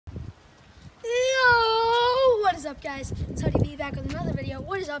is up, guys? It's Huddy B back with another video.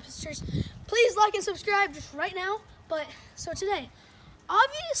 What is up, sisters? Please like and subscribe just right now. So today,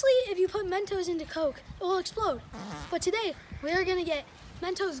 obviously, if you put Mentos into Coke, it will explode. But today, we are gonna get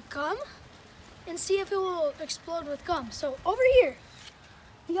Mentos gum and see if it will explode with gum. So over here,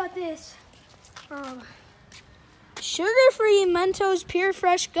 we got this sugar-free Mentos Pure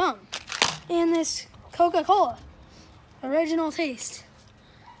Fresh gum and this Coca-Cola original taste.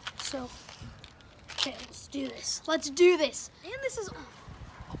 So, okay, let's do this. Let's do this. And this is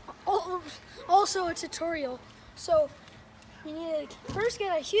also a tutorial. So, you need to first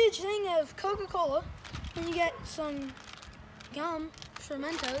get a huge thing of Coca-Cola, then you get some gum for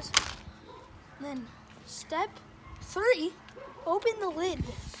Mentos. And then step 3, open the lid.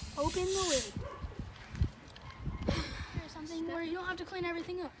 Open the lid. Here's something where you don't have to clean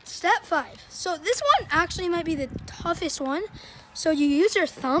everything up. Step 5. So this one actually might be the toughest one. So you use your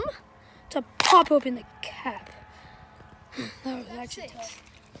thumb to pop open the cap. That was actually tough.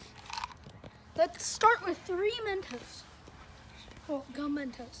 Let's start with 3 Mentos. Oh, gum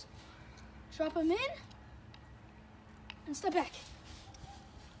Mentos. Drop them in and step back.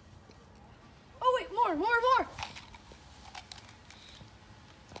 Oh wait, more.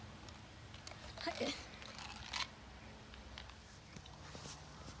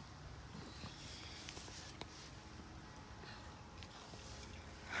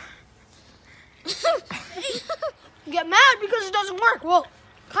 You get mad because it doesn't work. Well,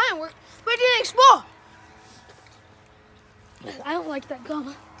 kind of worked, but it didn't explode. I don't like that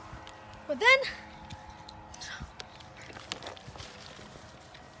gum. But then,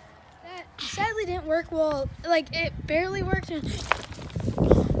 that sadly didn't work well. Like, it barely worked. And you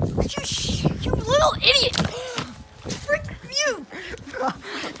little idiot! Frick you!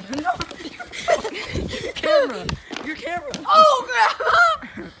 No. Your camera. Oh, crap!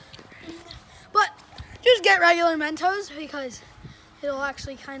 But just get regular Mentos because it'll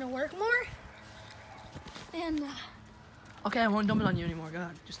actually kind of work more. And Okay, I won't dump it on you anymore.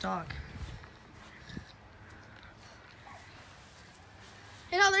 God, just talk.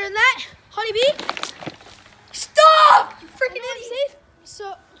 And other than that, Honey Bee, stop! You freaking idiot! Safe.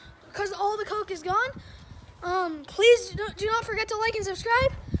 So, because all the Coke is gone, please do not forget to like and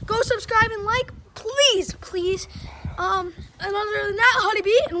subscribe. Go subscribe and like, please. And other than that, Honey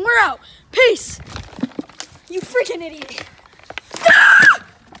Bee, and we're out. Peace. You freaking idiot. Ah!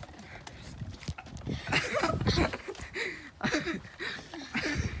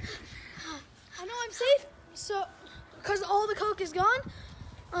 I know I'm safe, so because all the Coke is gone,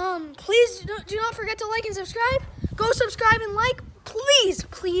 please do not forget to like and subscribe. Go subscribe and like, please.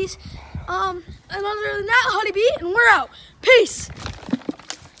 And other than that, Honey Bee, and we're out. Peace.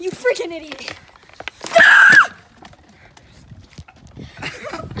 You freaking idiot. Ah!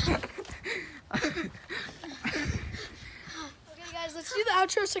 Okay, guys, let's do the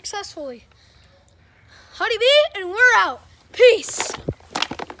outro successfully. Honey Bee, and we're out. Peace.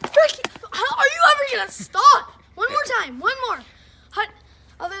 Are you ever gonna stop? One more time. One more.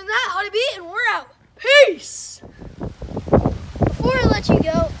 Other than that, Honey Bee, and we're out. Peace. Before I let you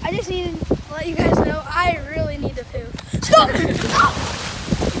go, I just need to let you guys know I really need to poo. Stop! Stop!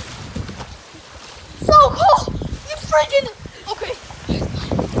 So cool! You freaking... Okay.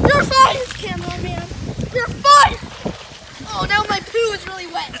 You're fired, cameraman. You're fired! Oh, now my poo is really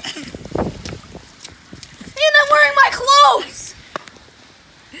wet. And I'm wearing my clothes!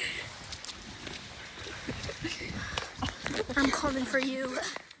 I'm coming for you.